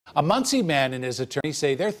A Muncie man and his attorney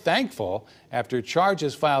say they're thankful after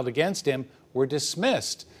charges filed against him were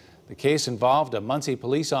dismissed. The case involved a Muncie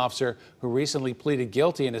police officer who recently pleaded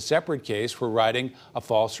guilty in a separate case for writing a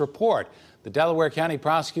false report. The Delaware County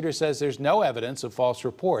prosecutor says there's no evidence of false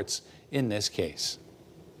reports in this case.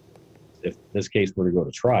 If this case were to go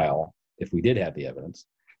to trial, if we did have the evidence,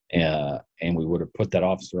 and we would have put that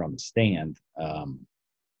officer on the stand,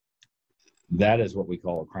 that is what we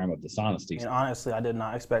call a crime of dishonesty. And honestly, I did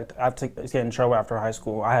not expect to get in trouble after high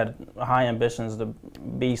school. I had high ambitions to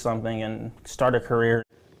be something and start a career.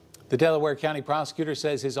 The Delaware County prosecutor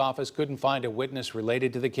says his office couldn't find a witness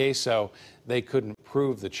related to the case, so they couldn't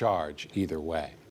prove the charge either way.